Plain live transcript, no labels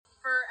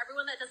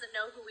doesn't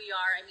know who we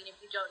are, I mean, if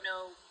you don't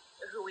know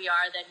who we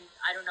are, then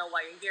I don't know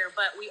why you're here.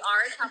 But we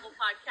are a travel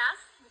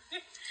podcast.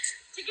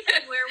 To get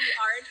to where we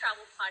are a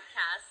travel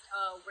podcast,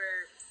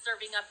 we're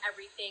serving up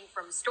everything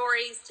from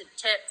stories to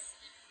tips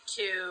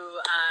to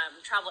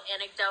travel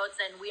anecdotes.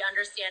 And we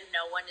understand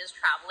no one is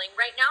traveling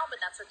right now, but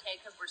that's okay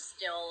because we're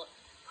still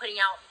putting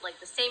out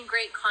like the same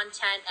great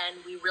content,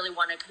 and we really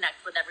want to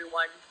connect with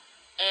everyone.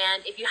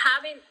 And if you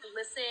haven't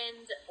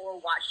listened or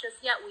watched us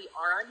yet, we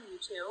are on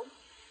YouTube.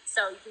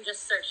 So you can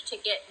just search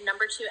Ticket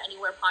Number 2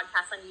 Anywhere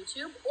podcast on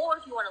YouTube.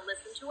 Or if you want to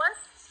listen to us,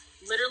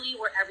 literally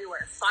we're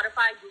everywhere.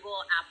 Spotify,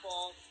 Google,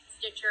 Apple,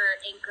 Stitcher,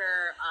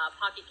 Anchor,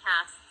 Pocket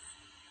Casts.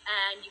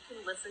 And you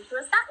can listen to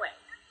us that way.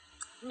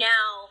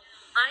 Now,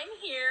 I'm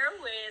here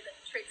with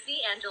Trixie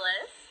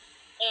Angeles.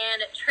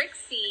 And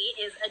Trixie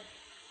is a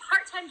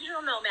part-time digital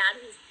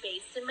nomad who's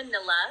based in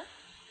Manila.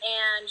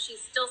 And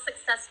she's still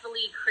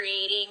successfully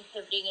creating,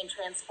 pivoting, and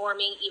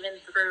transforming even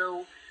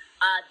through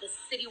the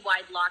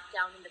citywide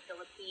lockdown in the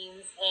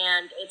Philippines.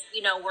 And it's,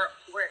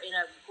 we're in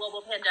a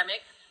global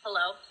pandemic.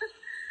 Hello.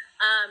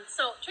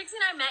 So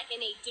Trixie and I met in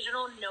a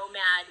digital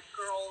nomad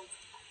girls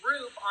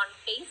group on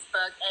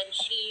Facebook, and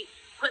she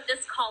put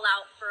this call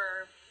out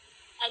for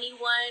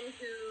anyone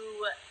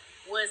who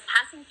was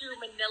passing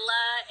through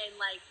Manila and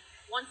like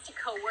wants to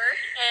co-work.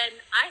 And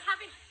I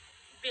haven't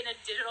been a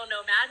digital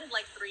nomad in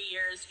like 3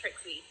 years,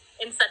 Trixie,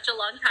 in such a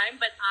long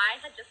time, but I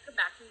had just come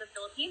back from the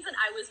Philippines, and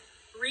I was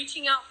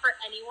reaching out for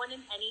anyone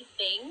and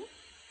anything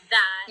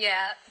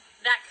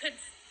that could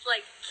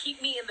like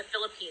keep me in the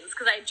Philippines,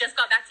 because I just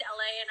got back to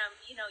LA, and I'm,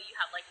 you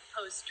have like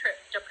post-trip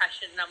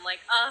depression, and I'm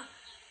like, I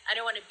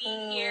don't want to be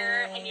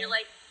here. And you're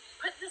like,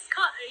 put this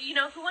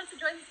who wants to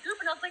join this group?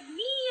 And I was like,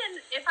 me,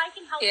 and if I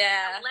can help in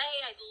LA,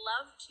 I'd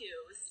love to.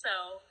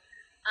 So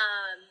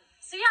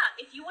yeah,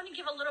 if you want to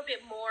give a little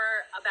bit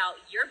more about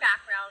your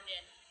background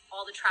and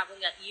all the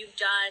traveling that you've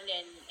done,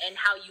 and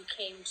how you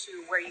came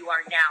to where you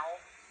are now,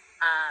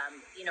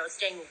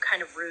 staying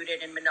kind of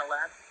rooted in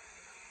Manila.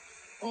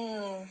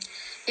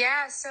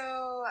 Yeah,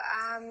 so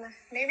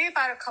maybe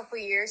about a couple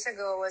years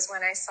ago was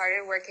when I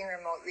started working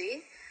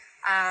remotely.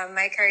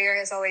 My career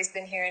has always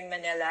been here in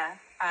Manila,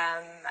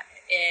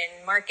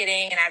 in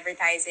marketing and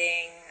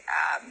advertising,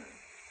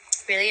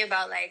 really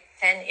about like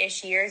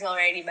 10-ish years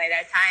already by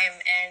that time.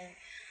 And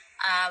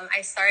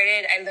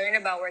I learned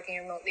about working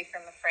remotely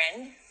from a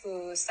friend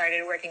who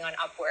started working on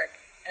Upwork,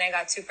 and I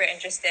got super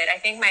interested. I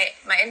think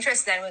my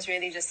interest then was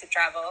really just to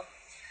travel.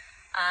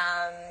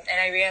 And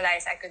I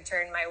realized I could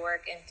turn my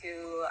work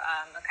into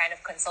a kind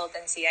of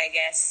consultancy, I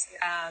guess,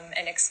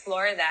 and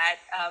explore that.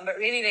 But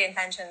really the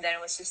intention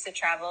then was just to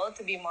travel,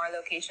 to be more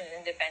location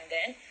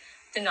independent,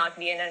 to not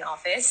be in an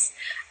office,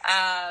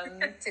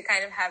 to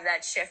kind of have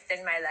that shift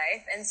in my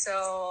life. And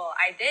so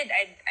I did.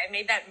 I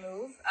made that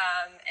move,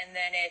 and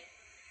then it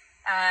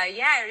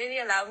really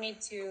allowed me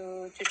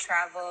to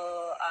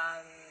travel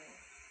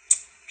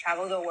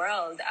the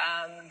world.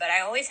 But I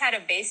always had a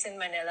base in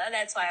Manila.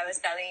 That's why I was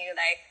telling you,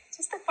 like,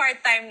 just a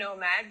part-time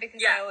nomad,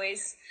 because I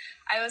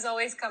was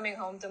always coming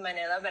home to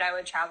Manila, but I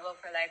would travel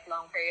for like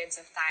long periods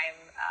of time.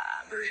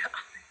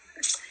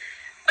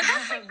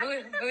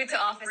 Boo to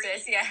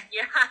offices, yeah.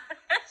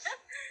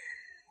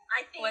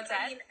 I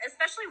think,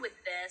 especially with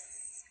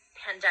this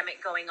pandemic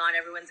going on,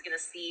 everyone's going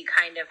to see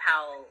kind of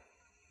how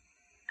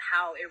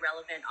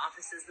irrelevant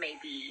offices may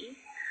be.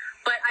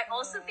 But I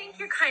also think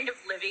you're kind of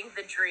living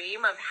the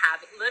dream of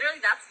having,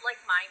 literally that's like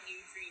my new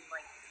dream,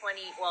 like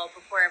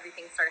before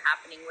everything started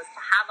happening, was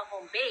to have a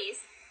home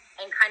base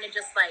and kind of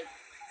just like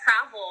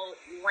travel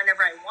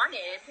whenever I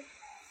wanted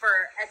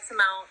for X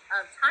amount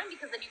of time,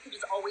 because then you could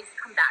just always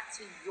come back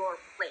to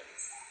your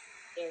place.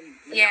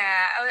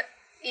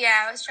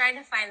 I was trying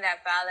to find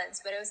that balance,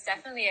 but it was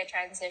definitely a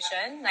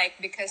transition, like,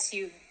 because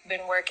you've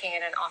been working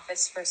in an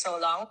office for so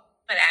long,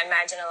 and I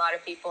imagine a lot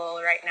of people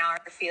right now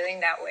are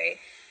feeling that way.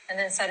 And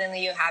then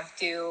suddenly you have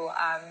to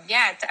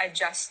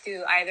adjust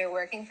to either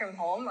working from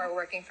home or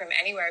working from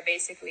anywhere,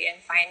 basically,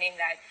 and finding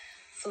that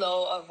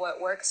flow of what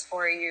works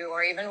for you,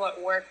 or even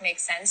what work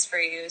makes sense for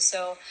you.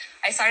 So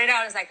I started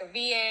out as like a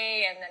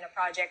VA and then a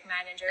project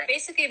manager,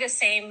 basically the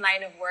same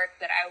line of work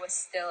that I was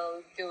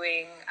still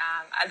doing,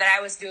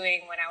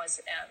 when I was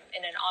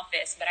in an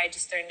office, but I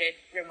just turned it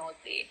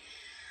remotely.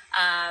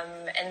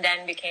 And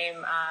then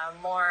became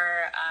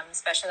more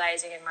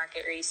specializing in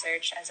market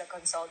research as a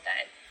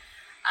consultant.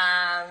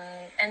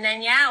 And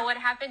then, what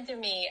happened to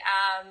me?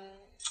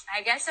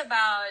 I guess it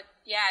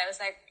was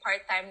like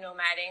part-time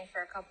nomading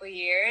for a couple of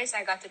years.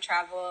 I got to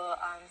travel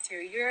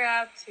through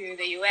Europe, through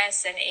the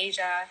US and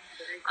Asia,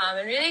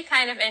 and really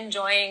kind of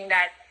enjoying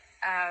that,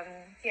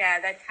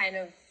 that kind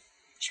of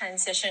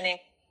transitioning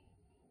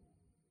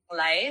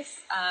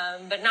life,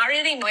 but not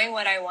really knowing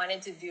what I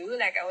wanted to do.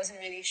 Like, I wasn't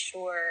really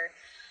sure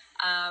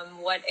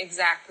what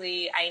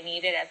exactly I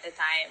needed at the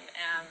time.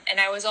 And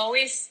I was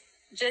always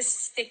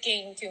just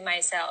sticking to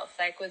myself,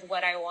 like with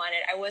what I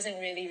wanted. I wasn't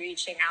really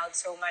reaching out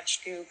so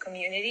much to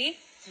community.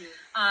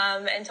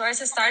 And towards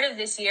the start of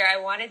this year, I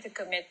wanted to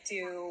commit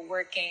to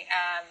working,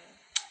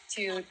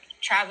 to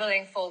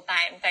traveling full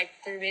time, like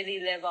to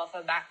really live off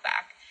a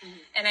backpack.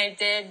 And I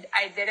did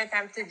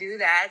attempt to do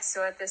that.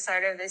 So at the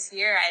start of this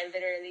year, I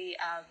literally,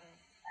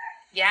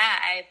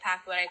 I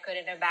packed what I could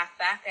in a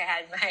backpack. I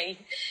had my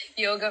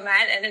yoga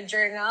mat and a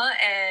journal,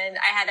 and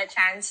I had a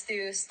chance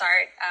to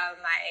start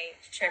my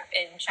trip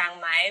in Chiang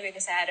Mai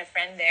because I had a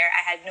friend there.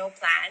 I had no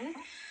plan.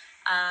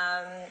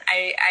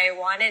 I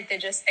wanted to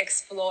just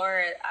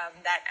explore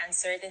that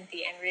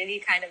uncertainty and really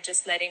kind of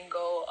just letting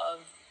go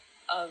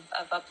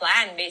of a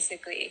plan,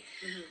 basically.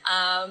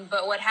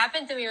 But what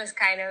happened to me was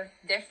kind of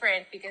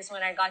different because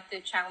when I got to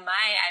Chiang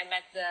Mai, I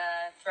met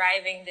the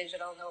thriving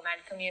digital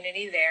nomad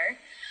community there.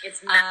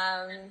 It's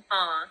not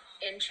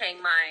in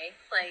Chiang Mai.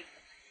 Like,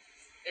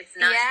 it's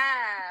not.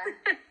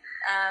 Yeah.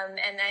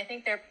 And I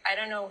think I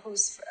don't know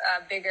who's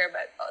bigger,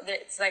 but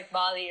it's like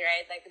Bali,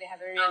 right? Like they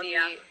have a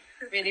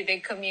really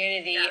big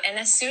community. Yeah. And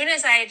as soon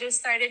as I just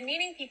started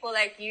meeting people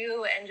like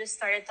you and just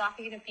started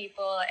talking to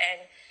people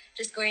and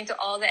just going to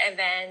all the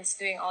events,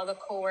 doing all the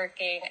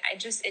co-working, it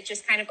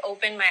just kind of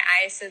opened my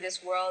eyes to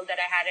this world that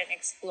I hadn't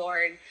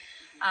explored,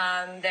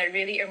 that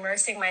really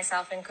immersing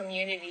myself in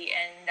community.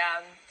 And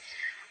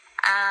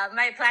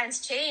my plans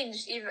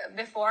changed even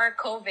before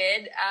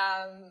COVID.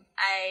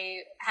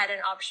 I had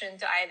an option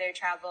to either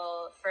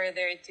travel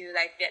further to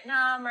like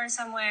Vietnam or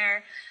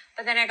somewhere.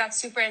 But then I got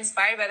super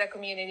inspired by the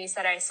communities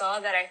that I saw,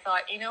 that I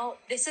thought,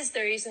 this is the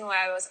reason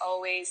why I was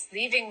always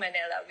leaving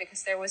Manila,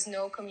 because there was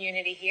no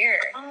community here.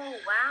 Oh,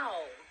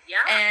 wow.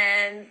 Yeah.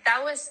 And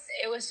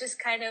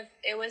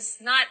it was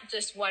not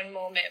just one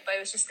moment, but it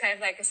was just kind of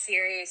like a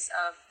series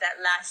of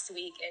that last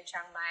week in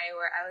Chiang Mai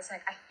where I was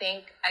like, I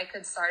think I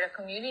could start a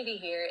community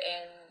here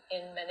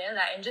in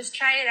Manila and just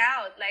try it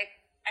out. Like,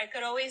 I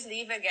could always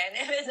leave again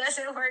if it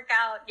doesn't work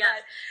out.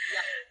 Yeah.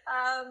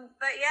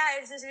 But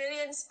it just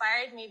really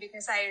inspired me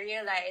because I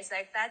realized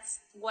like that's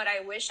what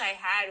I wish I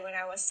had when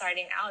I was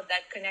starting out,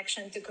 that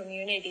connection to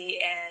community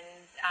and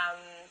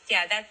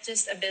that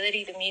just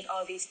ability to meet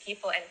all these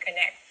people and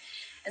connect.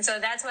 And so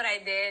that's what I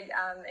did.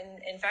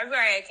 In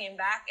February, I came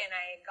back and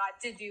I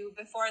got to do,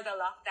 before the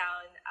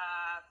lockdown,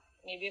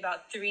 maybe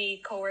about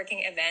 3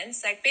 co-working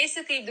events, like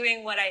basically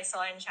doing what I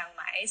saw in Chiang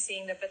Mai,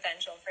 seeing the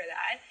potential for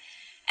that.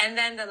 And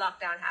then the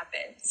lockdown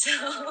happened. So.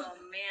 Oh,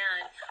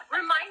 man.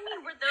 Remind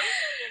me, were those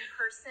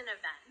in-person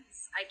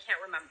events? I can't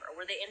remember.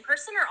 Were they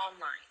in-person or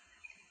online?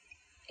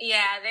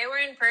 Yeah, they were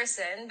in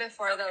person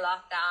before the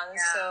lockdown.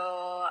 Yeah.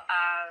 So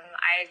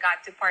I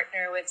got to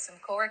partner with some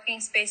co-working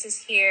spaces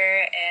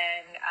here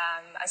and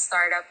a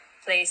startup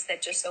place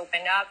that just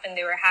opened up, and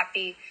they were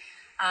happy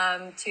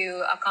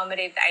to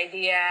accommodate the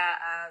idea.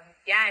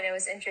 And it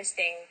was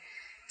interesting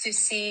to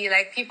see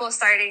like people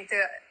starting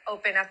to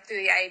open up to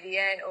the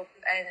idea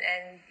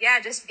and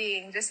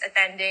just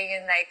attending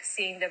and like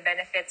seeing the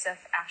benefits of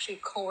actually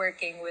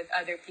co-working with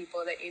other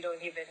people that you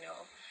don't even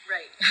know.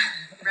 Right.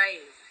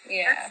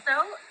 Yeah.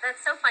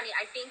 That's so funny.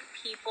 I think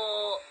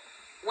people,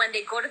 when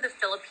they go to the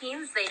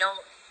Philippines, they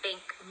don't think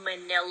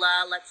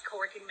Manila, let's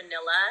co-work in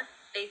Manila.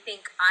 They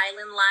think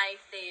island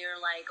life. They are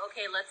like,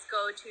 okay, let's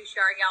go to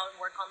Siargao and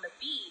work on the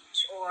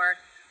beach, or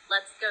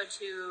let's go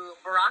to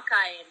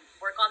Boracay and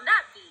work on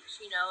that beach.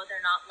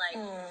 They're not like,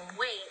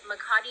 wait,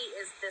 Makati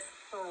is this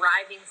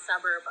thriving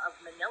suburb of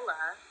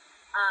Manila.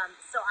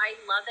 So I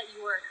love that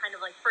you were kind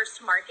of like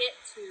first to market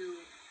to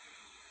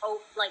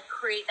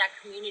create that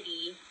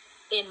community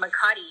in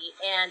Makati.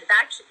 And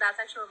that's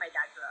actually where my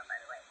dad grew up, by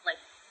the way.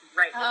 Like,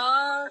 right.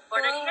 Oh, cool.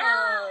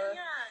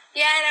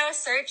 Yeah, and I was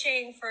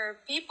searching for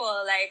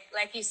people,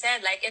 like you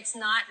said, like it's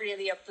not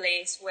really a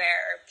place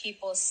where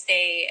people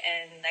stay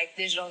and like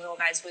digital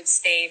nomads would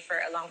stay for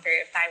a long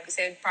period of time, because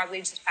they would probably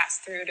just pass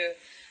through to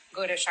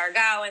go to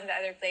Siargao and the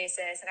other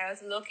places. And I was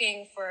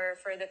looking for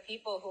the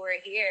people who were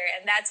here.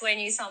 And that's when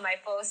you saw my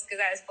post, because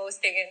I was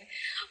posting in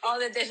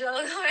all the digital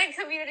nomad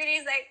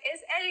communities, like,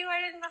 is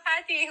anyone in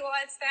Makati who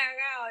wants to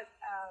hang out?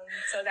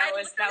 So that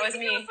was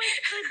me. It was like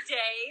the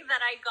day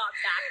that I got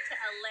back to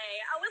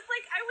LA. I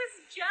was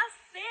just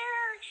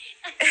there.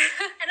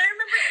 And I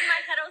remember in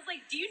my head, I was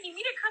like, do you need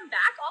me to come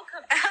back? I'll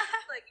come back.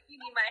 Like, if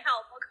you need my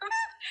help, I'll come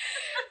back.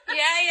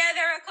 Yeah,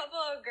 there were a couple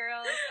of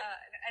girls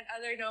and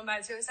other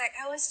nomads who was like,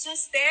 I was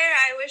just there.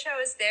 I wish I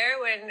was there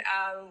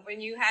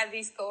when you had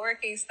these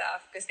co-working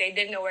stuff, because they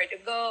didn't know where to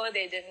go.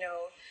 They didn't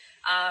know,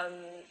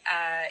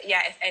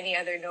 if any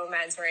other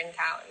nomads were in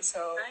town.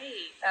 So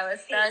that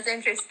was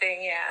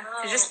interesting. Yeah,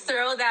 to just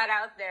throw that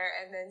out there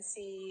and then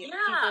see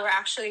people were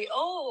actually,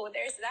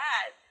 there's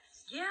that.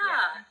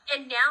 Yeah.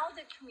 And now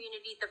the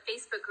community, the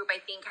Facebook group, I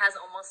think has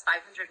almost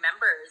 500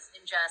 members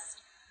in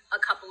just a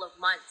couple of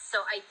months.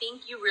 So I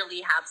think you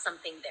really have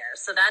something there.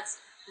 So that's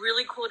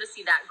really cool to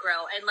see that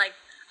grow. And like,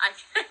 I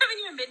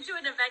haven't even been to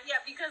an event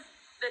yet because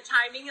the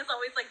timing is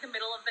always like the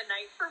middle of the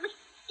night for me.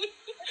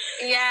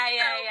 Yeah.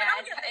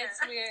 It's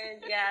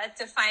weird. Yeah,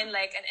 to find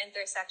like an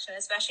intersection,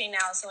 especially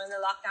now. So when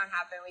the lockdown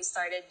happened, we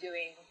started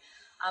doing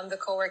the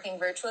co-working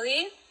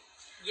virtually.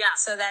 Yeah.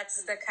 So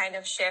that's the kind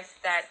of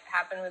shift that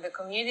happened with the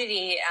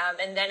community.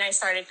 And then I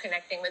started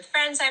connecting with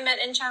friends I met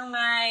in Chiang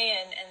Mai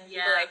and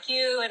people like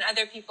you and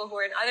other people who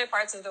are in other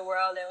parts of the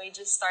world. And we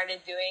just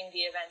started doing the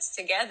events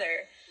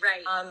together.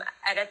 Right.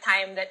 At a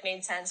time that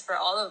made sense for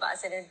all of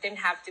us. And it didn't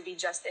have to be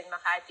just in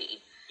Makati.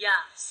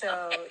 Yeah.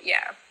 So, okay.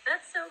 yeah.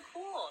 That's so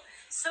cool.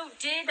 So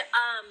did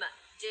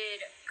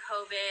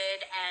COVID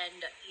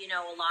and,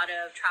 a lot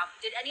of travel,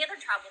 did any other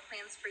travel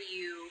plans for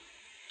you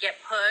get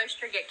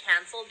pushed or get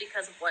canceled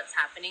because of what's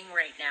happening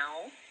right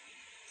now?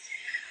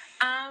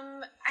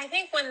 I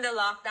think when the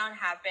lockdown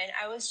happened,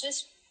 I was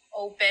just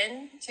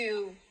open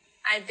to,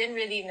 I didn't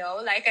really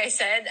know. Like I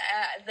said,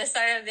 at the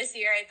start of this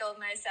year, I told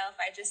myself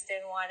I just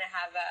didn't want to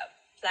have a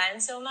plan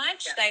so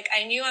much. Yeah. Like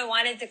I knew I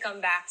wanted to come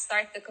back,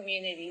 start the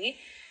community,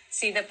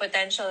 see the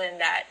potential in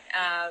that.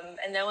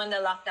 And then when the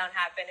lockdown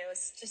happened, it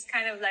was just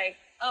kind of like,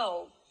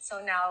 oh, so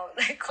now,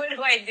 like, what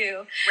do I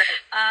do? Right.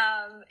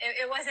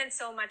 It wasn't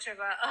so much of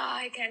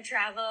I can't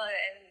travel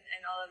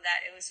and all of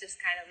that. It was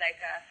just kind of like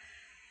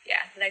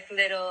like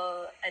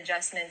little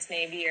adjustments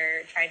maybe,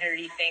 or trying to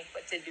rethink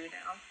what to do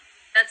now.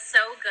 That's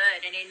so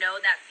good. And I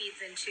know that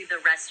feeds into the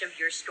rest of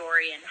your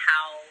story and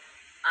how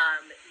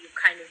you've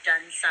kind of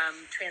done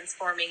some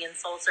transforming and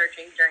soul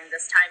searching during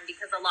this time,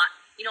 because a lot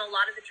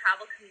of the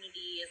travel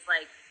community is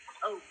like,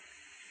 oh,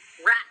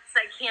 rats,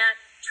 I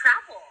can't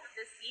travel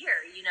this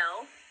year,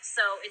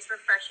 So it's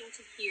refreshing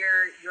to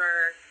hear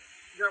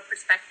your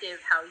perspective,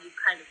 how you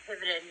kind of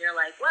pivoted and you're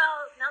like,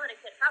 well, now that I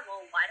can't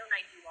travel, why don't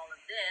I do all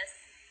of this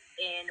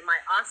in my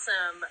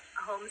awesome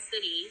home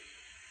city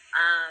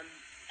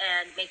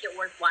and make it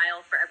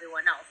worthwhile for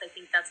everyone else? I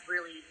think that's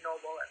really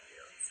noble of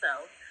you. So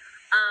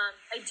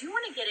I do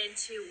want to get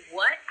into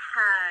what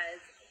has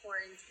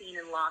quarantine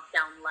and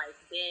lockdown life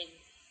been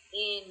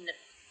in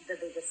the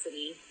biggest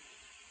city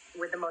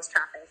with the most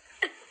traffic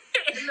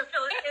in the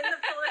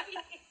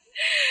Philippines.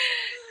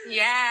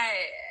 Yeah,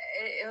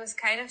 it was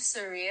kind of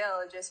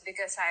surreal just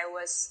because I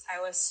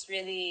was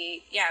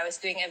really, I was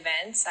doing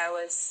events. I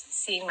was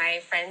seeing my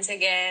friends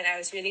again. I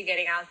was really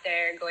getting out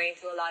there, going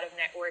to a lot of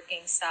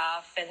networking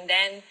stuff. And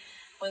then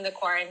when the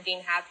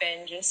quarantine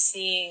happened, just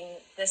seeing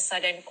the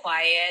sudden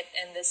quiet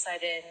and the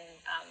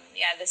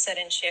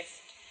sudden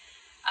shift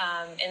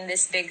in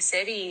this big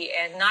city,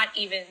 and not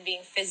even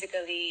being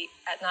physically,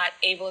 not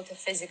able to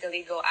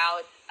physically go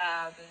out,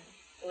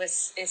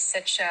 is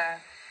such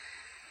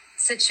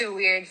a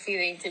weird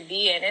feeling to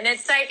be in. And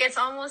it's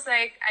almost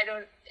like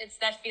it's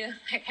that feeling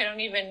like I don't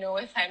even know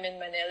if I'm in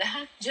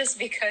Manila, just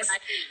because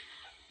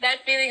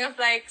that feeling of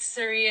like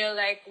surreal,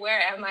 like where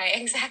am I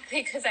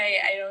exactly? Because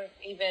I don't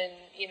even,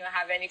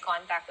 have any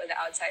contact with the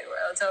outside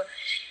world. So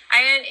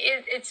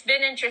it's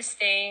been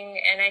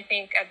interesting. And I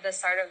think at the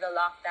start of the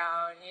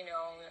lockdown,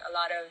 a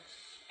lot of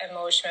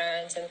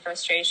emotions and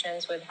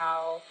frustrations with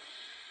how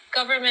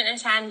government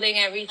is handling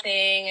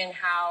everything, and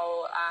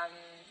how,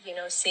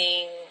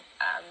 seeing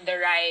the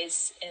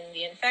rise in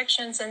the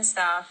infections and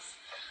stuff.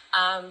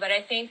 But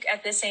I think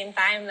at the same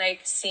time,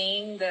 like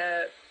seeing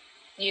the,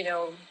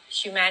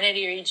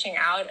 humanity reaching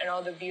out and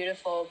all the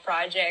beautiful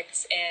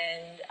projects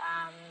and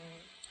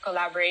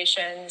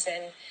collaborations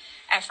and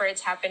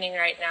efforts happening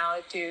right now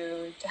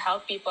to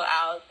help people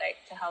out, like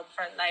to help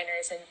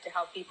frontliners and to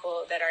help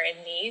people that are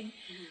in need,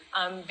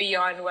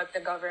 beyond what the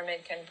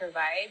government can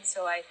provide.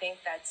 So I think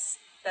that's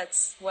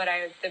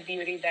the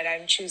beauty that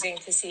I'm choosing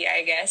to see,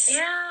 I guess.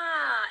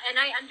 Yeah, and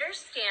I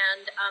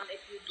understand,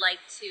 if you'd like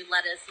to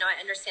let us know, I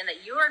understand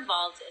that you are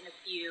involved in a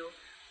few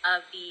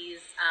of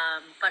these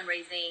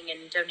fundraising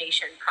and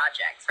donation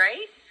projects,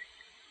 right?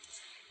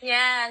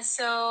 Yeah,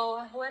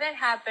 so what had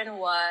happened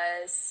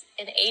was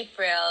in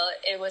April,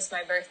 it was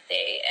my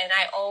birthday, and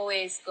I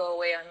always go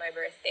away on my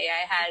birthday.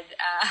 I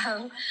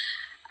had,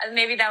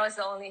 maybe that was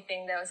the only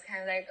thing that was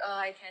kind of like, oh,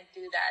 I can't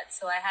do that.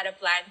 So I had a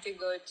plan to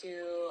go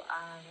to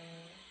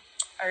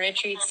a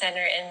retreat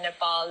center in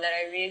Nepal that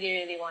I really,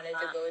 really wanted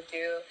to go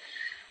to.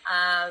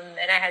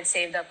 And I had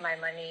saved up my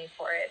money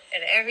for it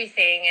and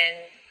everything.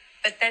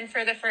 But then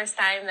for the first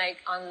time, like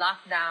on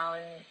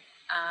lockdown,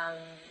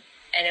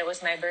 and it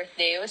was my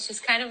birthday, it was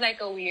just kind of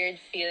like a weird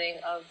feeling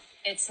of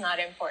it's not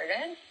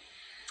important.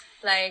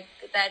 Like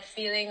that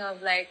feeling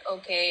of like,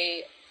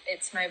 okay,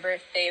 it's my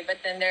birthday, but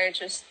then they're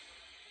just,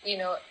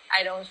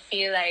 I don't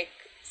feel like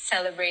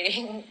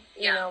celebrating,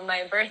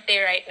 my birthday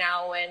right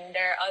now when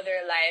there are other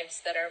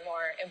lives that are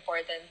more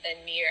important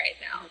than me right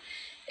now.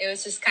 It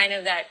was just kind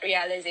of that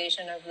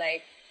realization of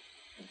like,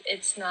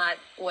 it's not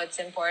what's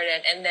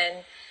important. And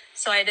then,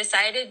 so I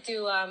decided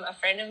to, a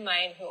friend of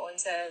mine who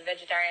owns a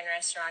vegetarian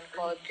restaurant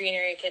called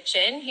Greenery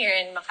Kitchen here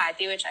in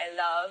Makati, which I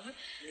love.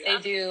 Yeah.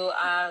 They do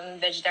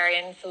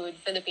vegetarian food,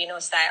 Filipino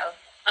style.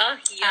 Oh,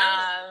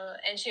 yeah.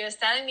 And she was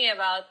telling me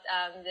about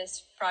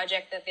this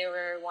project that they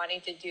were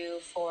wanting to do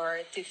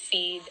to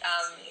feed,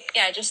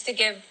 just to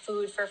give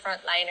food for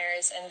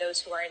frontliners and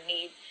those who are in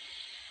need.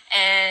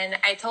 And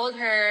I told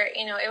her,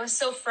 it was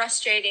so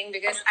frustrating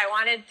because I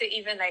wanted to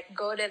even like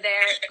go there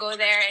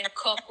and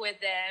cook with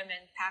them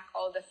and pack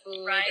all the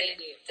food, right,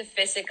 to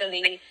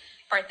physically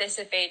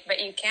participate, but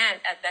you can't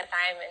at that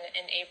time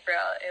in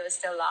April. It was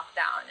still locked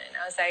down. And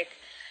I was like,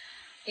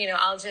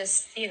 I'll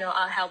just,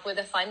 I'll help with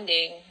the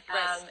funding.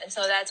 Right. And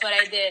so that's what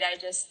I did. I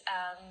just,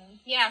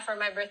 for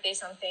my birthday,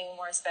 something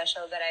more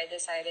special that I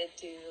decided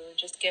to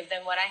just give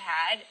them what I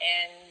had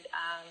and,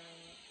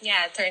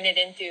 turn it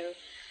into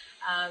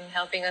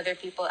helping other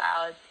people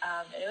out.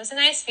 And it was a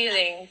nice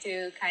feeling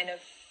to kind of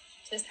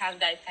just have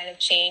that kind of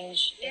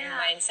change in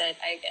mindset,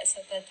 I guess,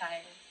 at the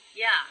time.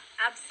 Yeah,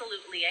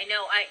 absolutely. I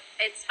know.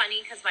 It's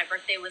funny because my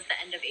birthday was the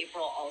end of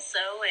April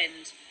also,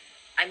 and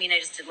I mean, I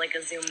just did like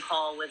a Zoom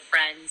call with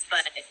friends,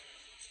 but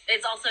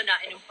it's also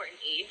not an important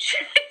age,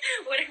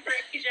 whatever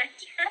age I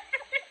turn.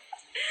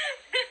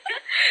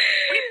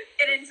 We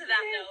get into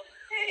that though.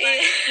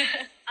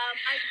 But,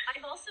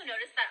 I've also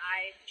noticed that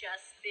I've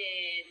just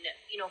been,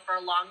 for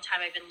a long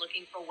time, I've been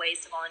looking for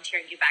ways to volunteer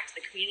and give back to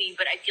the community.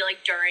 But I feel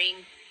like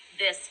during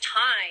this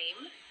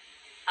time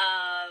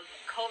of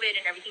COVID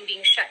and everything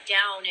being shut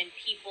down and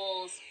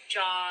people's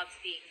jobs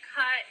being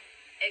cut,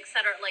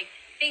 etc., like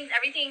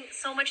everything,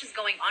 so much is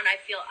going on. I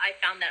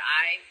found that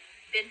I've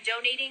been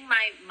donating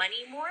my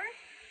money more,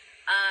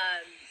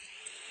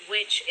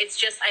 which it's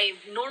just, I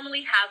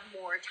normally have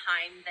more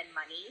time than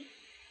money.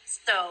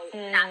 So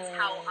that's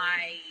how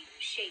I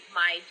shape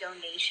my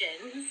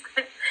donations.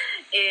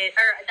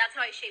 That's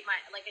how I shape I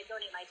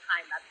donate my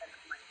time rather than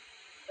my money.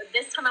 But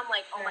this time I'm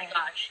like, oh my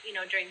gosh,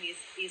 during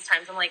these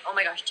times, I'm like, oh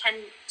my gosh,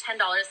 $10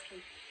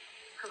 can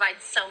provide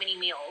so many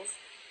meals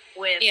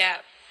for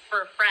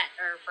a friend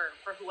or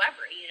for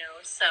whoever,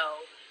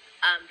 So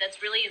that's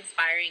really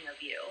inspiring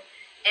of you.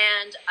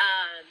 And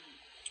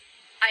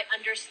I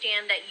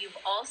understand that you've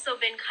also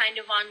been kind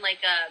of on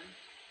like a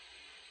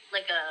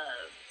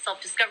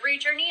self-discovery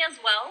journey as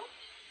well.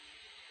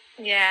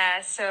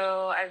 Yeah,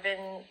 so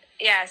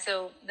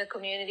so the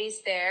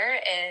community's there,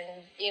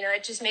 and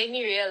it just made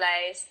me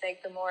realize,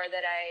 like, the more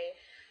that I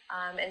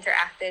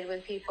interacted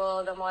with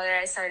people, the more that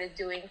I started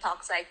doing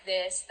talks like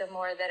this, the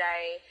more that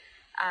I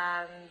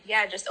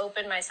just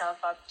opened myself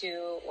up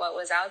to what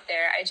was out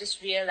there. I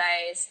just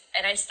realized,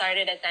 and I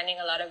started attending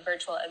a lot of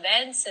virtual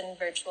events and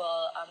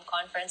virtual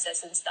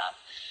conferences and stuff,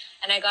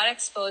 and I got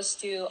exposed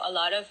to a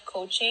lot of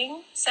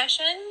coaching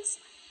sessions.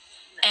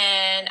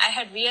 And I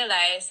had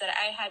realized that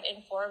I had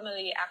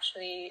informally,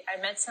 I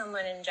met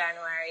someone in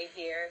January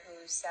here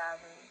who's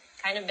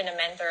kind of been a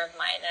mentor of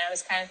mine. And I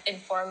was kind of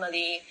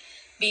informally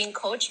being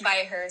coached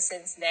by her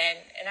since then.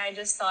 And I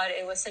just thought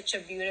it was such a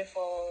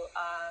beautiful,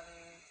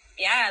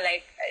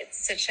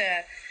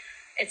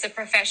 it's a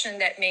profession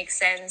that makes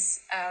sense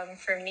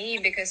for me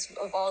because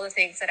of all the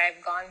things that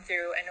I've gone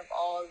through and of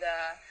all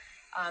the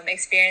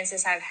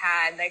experiences I've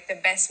had. Like, the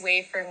best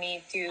way for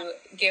me to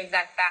give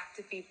that back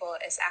to people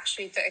is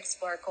actually to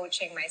explore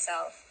coaching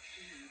myself.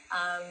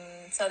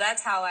 So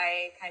that's how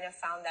I kind of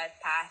found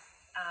that path.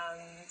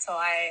 So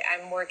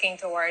I'm working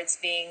towards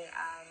being,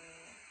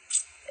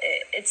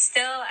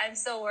 I'm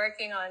still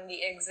working on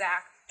the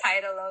exact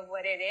title of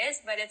what it is,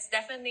 but it's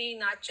definitely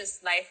not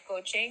just life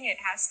coaching. It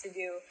has to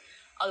do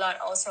a lot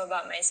also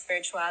about my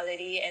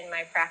spirituality and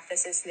my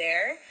practices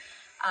there.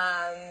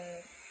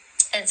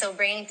 And so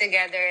bringing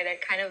together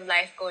that kind of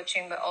life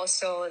coaching, but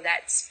also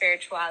that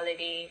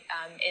spirituality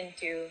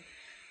into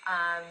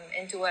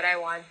what I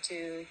want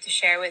to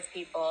share with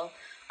people.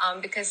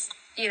 Because,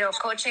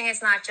 coaching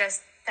is not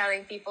just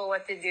telling people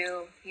what to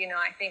do.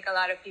 I think a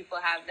lot of people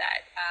have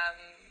that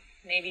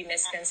maybe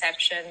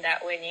misconception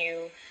that when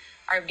you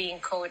are being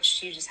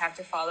coached, you just have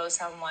to follow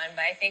someone.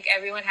 But I think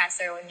everyone has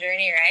their own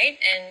journey, right?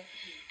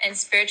 And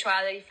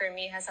spirituality for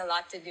me has a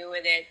lot to do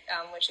with it,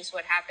 which is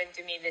what happened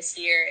to me this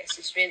year. It's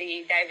just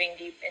really diving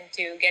deep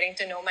into getting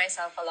to know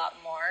myself a lot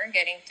more,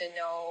 getting to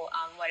know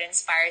what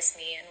inspires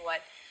me and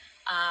what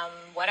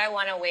I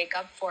want to wake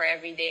up for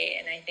every day.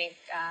 And I think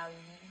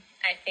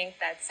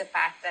that's a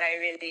path that I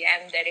really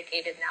am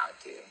dedicated now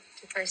to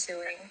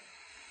pursuing.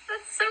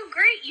 That's so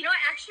great. I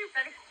actually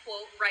read a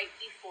quote right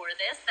before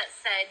this that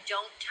said,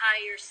 "Don't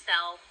tie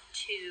yourself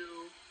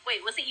to."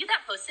 Wait, was it you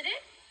that posted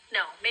it?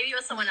 No, maybe it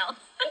was someone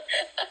else.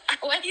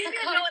 You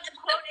didn't know what the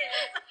quote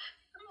is.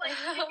 I'm like,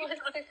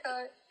 what's the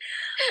quote?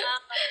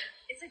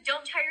 It said,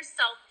 "Don't tie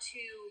yourself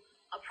to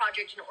a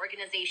project, an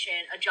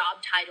organization, a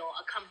job title,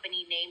 a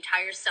company name.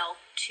 Tie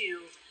yourself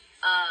to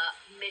a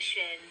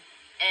mission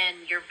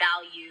and your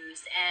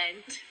values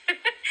and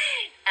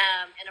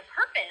and a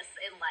purpose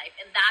in life,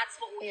 and that's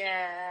what will keep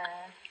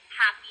you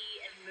happy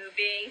and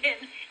moving."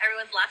 And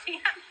everyone's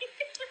laughing at me.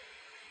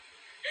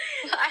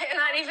 I'm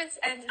not even.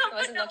 I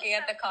wasn't looking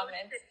at the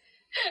comments.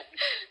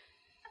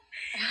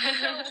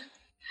 So,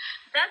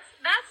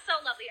 that's so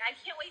lovely. I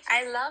can't wait to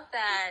I love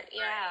that.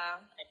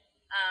 Yeah.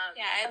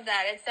 I love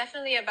that. It's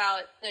definitely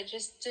about,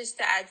 just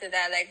to add to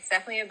that, like, it's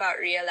definitely about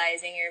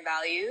realizing your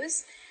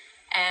values,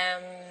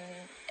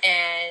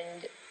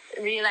 and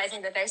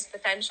realizing that there's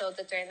potential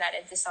to turn that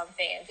into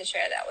something and to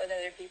share that with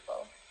other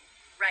people.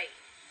 Right.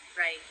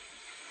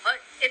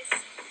 But it's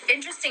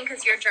interesting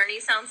because your journey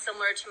sounds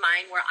similar to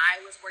mine, where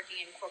I was working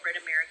in corporate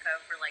America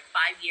for like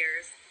 5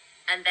 years,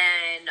 and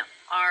then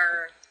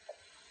our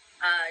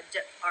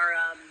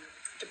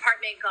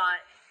department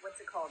got, what's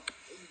it called,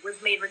 was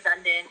made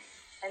redundant.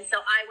 And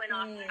so I went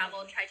off to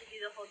travel, tried to do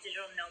the whole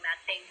digital nomad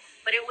thing.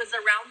 But it was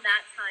around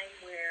that time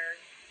where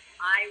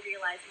I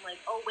realized, I'm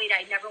like, oh, wait,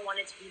 I never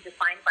wanted to be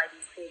defined by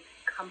these big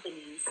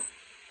companies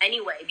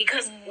anyway.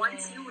 Because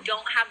once you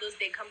don't have those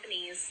big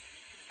companies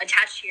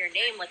attached to your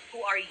name, like, who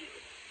are you,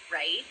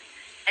 right?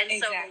 And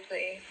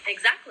exactly.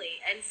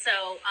 And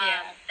so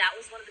that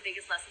was one of the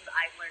biggest lessons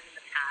I've learned in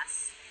the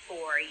past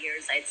 4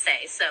 years, I'd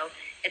say. So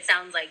it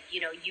sounds like, you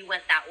know, you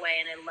went that way,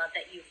 and I love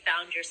that you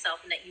found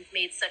yourself and that you've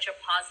made such a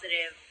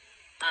positive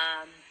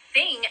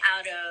thing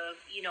out of,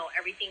 you know,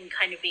 everything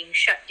kind of being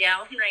shut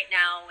down right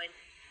now, and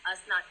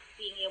us not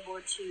being able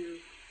to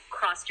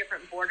cross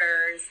different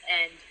borders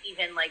and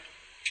even like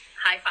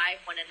high five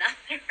one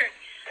another.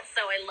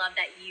 So I love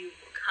that you're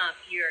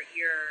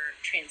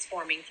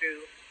transforming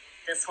through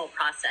this whole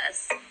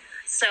process.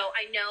 So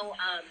I know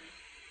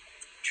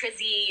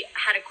Trizzy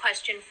had a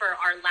question for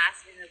our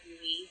last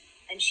interviewee,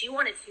 and she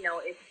wanted to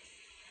know if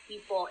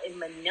people in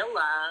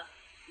Manila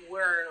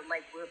were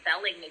like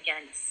rebelling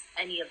against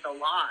any of the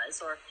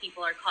laws, or if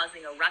people are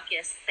causing a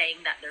ruckus saying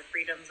that their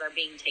freedoms are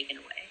being taken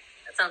away.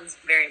 That sounds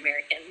very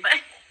American,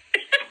 but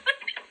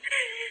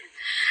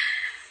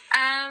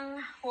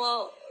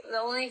well, the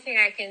only thing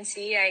I can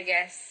see, I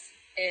guess,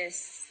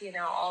 is, you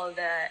know, all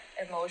the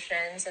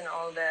emotions and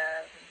all the,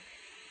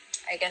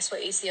 I guess,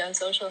 what you see on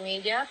social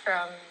media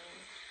from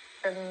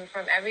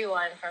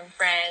everyone, from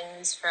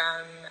friends,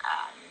 from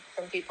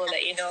people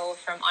that you know,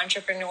 from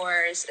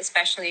entrepreneurs,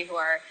 especially, who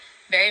are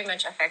very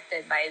much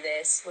affected by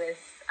this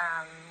with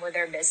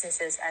their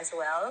businesses as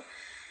well.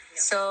 Yeah.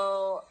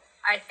 So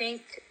I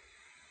think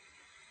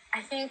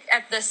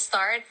at the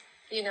start,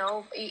 you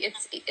know,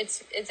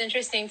 it's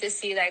interesting to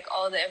see like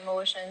all the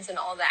emotions and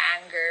all the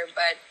anger,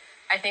 but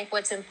I think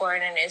what's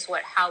important is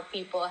how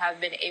people have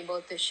been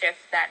able to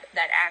shift that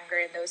anger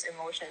and those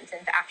emotions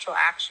into actual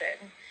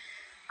action.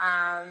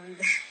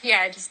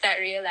 Just that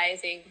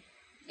realizing,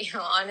 you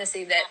know,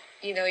 honestly, that,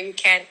 you know, you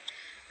can't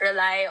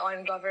rely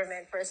on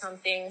government for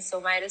something, so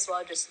might as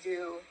well just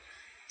do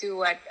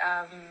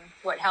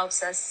what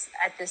helps us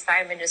at this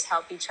time and just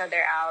help each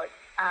other out.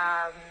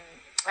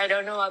 I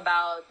don't know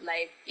about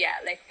like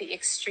the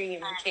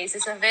extreme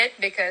cases of it,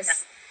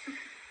 because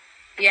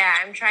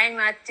I'm trying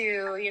not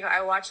to, you know,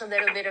 I watch a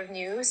little bit of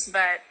news,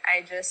 but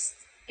I just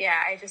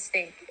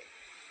think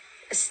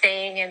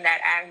staying in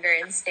that anger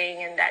and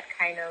staying in that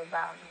kind of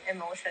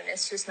emotion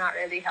is just not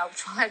really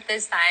helpful at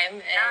this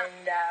time.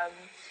 And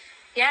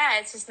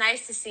it's just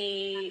nice to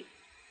see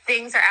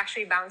things are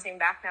actually bouncing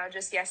back now.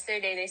 Just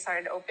yesterday, they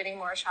started opening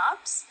more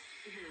shops.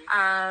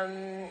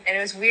 And it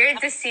was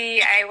weird to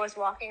see. I was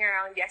walking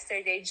around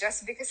yesterday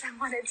just because I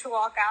wanted to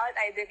walk out.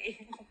 I didn't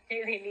even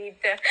really need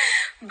to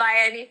buy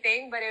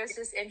anything, but it was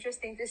just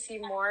interesting to see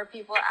more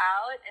people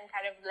out and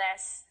kind of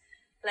less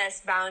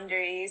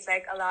boundaries,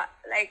 like a lot,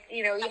 like,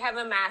 you know, you have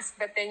a mask,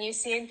 but then you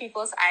see in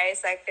people's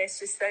eyes, like there's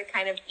just a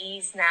kind of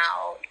ease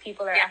now.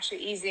 People are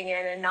actually easing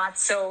in and not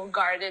so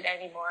guarded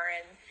anymore.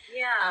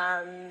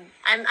 And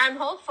I'm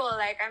hopeful.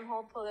 Like, I'm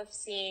hopeful of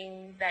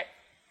seeing that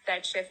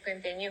shift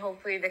continue.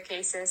 Hopefully the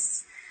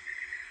cases,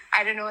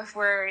 I don't know if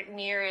we're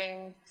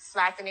nearing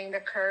flattening the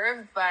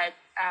curve, but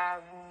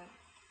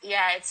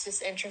it's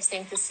just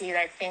interesting to see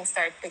like things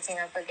start picking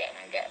up again,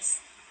 I guess.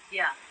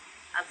 Yeah,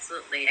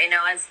 absolutely. I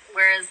know,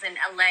 whereas in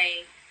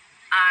LA,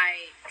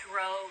 I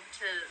drove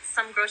to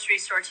some grocery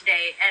store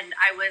today and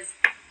I was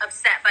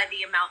upset by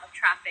the amount of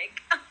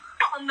traffic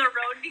on the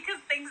road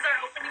because things are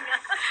opening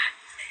up.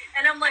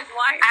 And I'm like,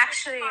 why are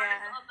there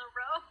cars on the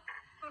road?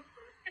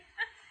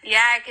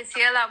 Yeah, I can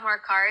see a lot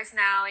more cars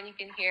now, and you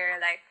can hear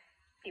like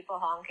people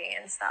honking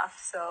and stuff.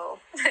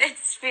 So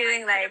it's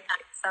feeling like It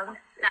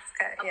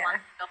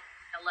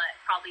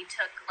probably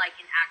took like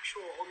an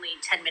actual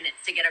only 10 minutes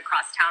to get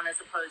across town,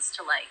 as opposed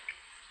to like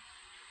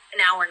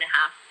an hour and a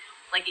half,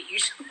 like it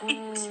usually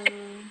takes.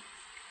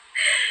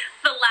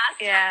 The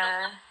last day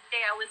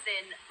I was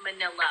in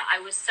Manila, I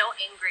was so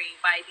angry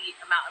by the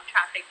amount of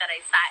traffic that I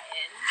sat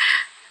in.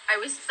 I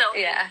was so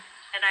angry,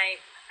 and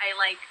I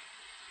like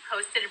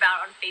posted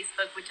about on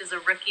Facebook, which is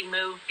a rookie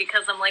move,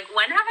 because I'm like,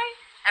 when have I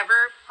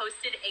ever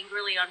posted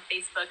angrily on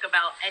Facebook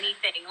about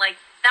anything? Like,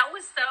 that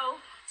was so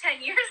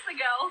 10 years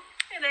ago,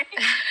 and I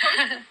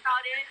posted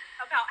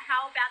about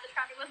how bad the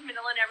traffic was in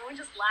Manila, and everyone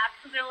just laughed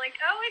because they're like,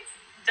 oh, it's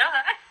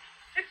duh.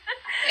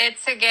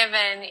 It's a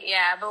given,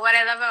 yeah. But what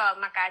I love about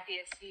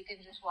Makati is you can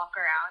just walk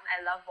around.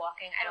 I love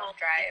walking. I don't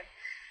drive.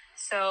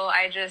 So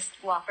I just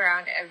walk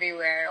around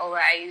everywhere,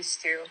 or I used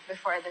to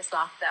before this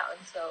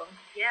lockdown. So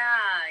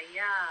yeah.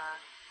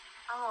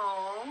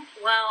 Oh,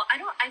 well,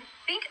 I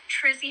think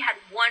Trizzy had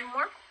one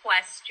more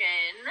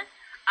question.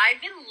 I've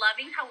been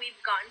loving how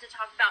we've gotten to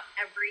talk about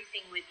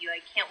everything with you.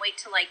 I can't wait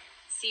to like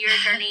see your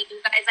journey.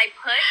 You guys, I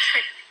put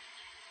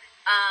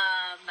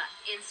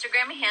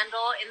Instagram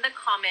handle in the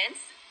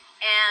comments.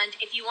 And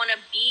if you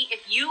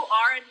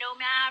are a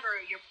nomad or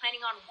you're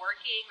planning on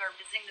working or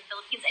visiting the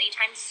Philippines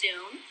anytime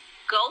soon,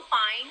 go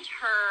find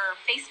her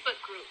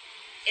Facebook group.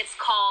 It's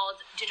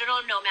called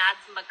Digital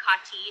Nomads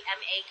Makati,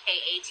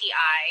 Makati.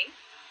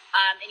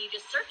 and you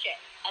just search it,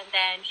 and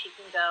then she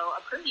can go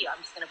approve you.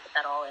 I'm just going to put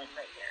that all in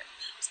right here.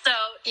 So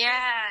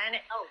Yeah, and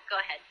go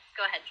ahead,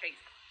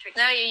 Trixie.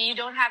 no, you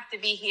don't have to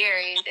be here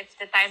if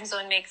the time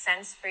zone makes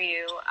sense for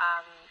you.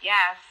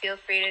 Feel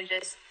free to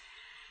just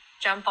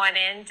jump on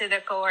into the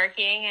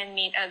co-working and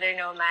meet other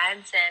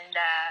nomads, and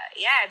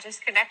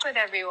just connect with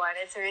everyone.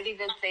 It's a really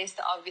good place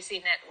to obviously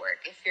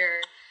network if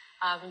you're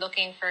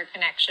looking for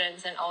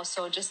connections, and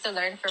also just to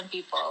learn from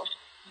people.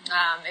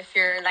 If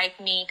you're like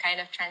me, kind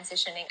of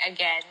transitioning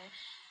again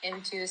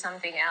into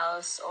something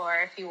else,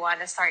 or if you want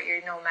to start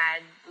your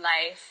nomad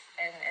life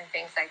and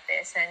things like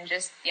this, and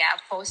just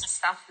post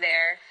stuff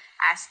there,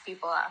 ask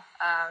people.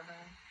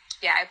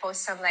 I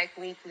post some like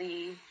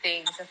weekly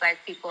things of like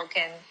people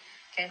can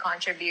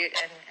contribute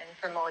and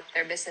promote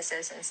their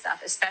businesses and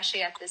stuff,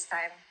 especially at this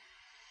time.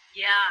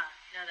 Yeah,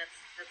 no,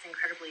 that's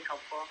incredibly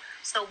helpful.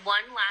 So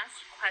one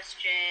last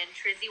question.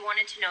 Trizzy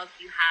wanted to know if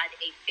you had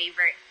a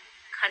favorite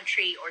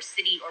country or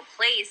city or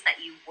place that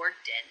you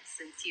worked in,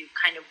 since you've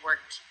kind of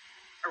worked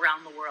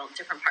around the world,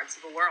 different parts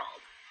of the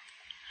world.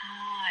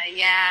 I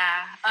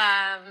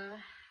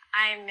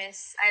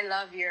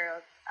love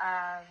Europe.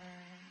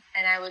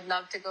 And I would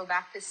love to go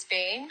back to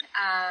Spain.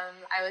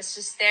 I was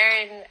just there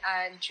in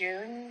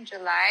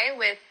July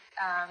with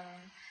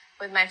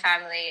my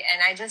family,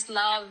 and I just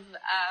love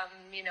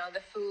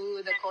the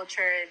food, the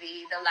culture,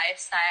 the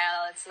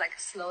lifestyle. It's like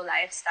a slow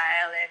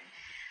lifestyle, and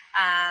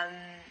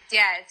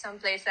it's some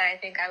place that I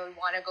think I would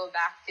want to go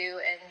back to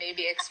and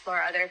maybe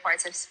explore other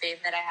parts of Spain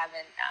that I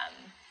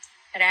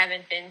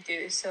haven't been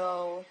to.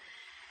 So.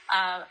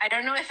 I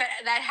don't know if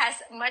that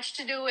has much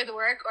to do with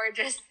work or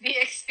just the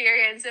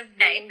experience of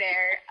being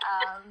there.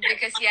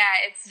 Because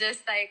it's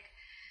just like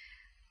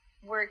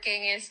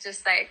working is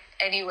just like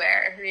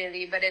anywhere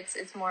really, but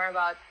it's more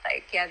about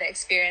like the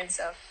experience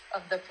of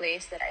the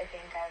place that I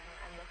think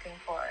I'm looking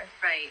for.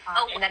 Right.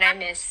 And that I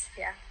miss.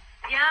 Yeah.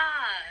 Yeah.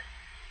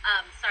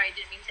 Sorry, I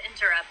didn't mean to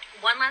interrupt.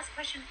 One last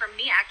question from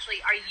me,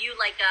 actually. Are you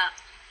like a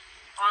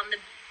on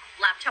the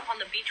laptop on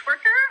the beach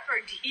worker,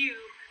 or do you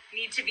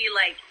need to be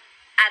like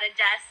at a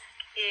desk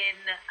in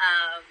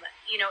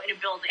in a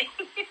building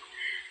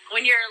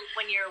when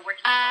you're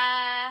working?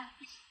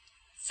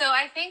 So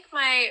I think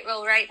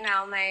right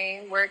now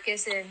my work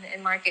is in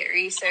market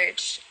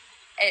research.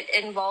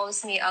 It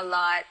involves me a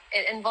lot.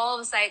 It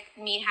involves like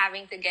me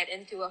having to get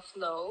into a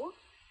flow.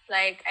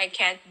 Like I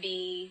can't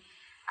be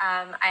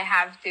I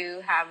have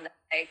to have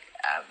like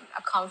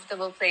a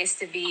comfortable place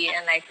to be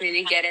and like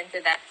really get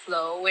into that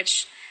flow,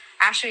 which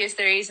actually is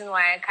the reason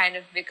why I kind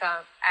of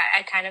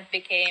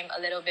became a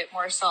little bit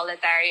more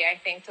solitary, I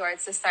think,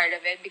 towards the start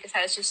of it, because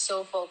I was just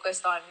so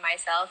focused on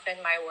myself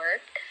and my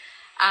work.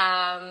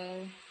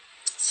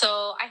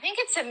 So I think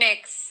it's a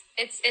mix.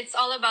 It's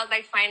all about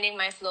like finding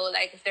my flow.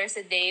 Like if there's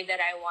a day that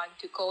I want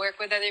to co-work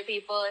with other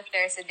people, if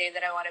there's a day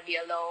that I want to be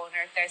alone,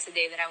 or if there's a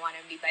day that I want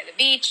to be by the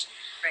beach.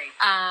 Right.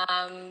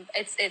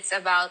 It's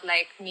about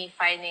like me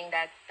finding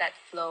that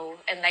flow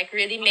and like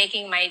really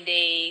making my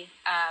day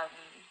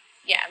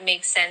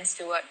make sense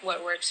to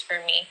what works for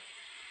me.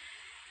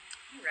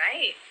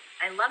 Right.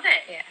 I love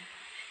it. Yeah.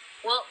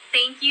 Well,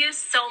 thank you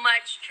so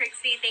much,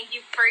 Trixie. Thank you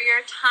for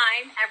your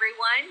time,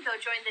 everyone. Go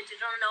join the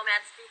Digital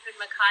Nomads group in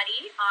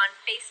Makati on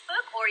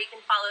Facebook, or you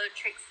can follow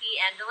Trixie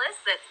Angeles.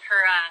 That's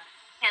her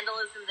handle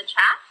is in the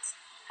chat.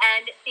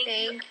 And thank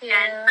you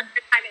again for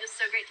your time. It was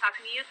so great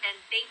talking to you. And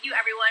thank you,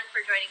 everyone, for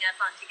joining us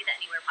on Ticket to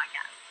Anywhere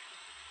podcast.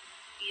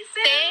 See you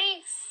soon.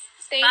 Thanks.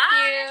 Thank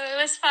you. It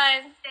was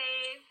fun.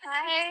 Safe.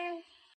 Bye.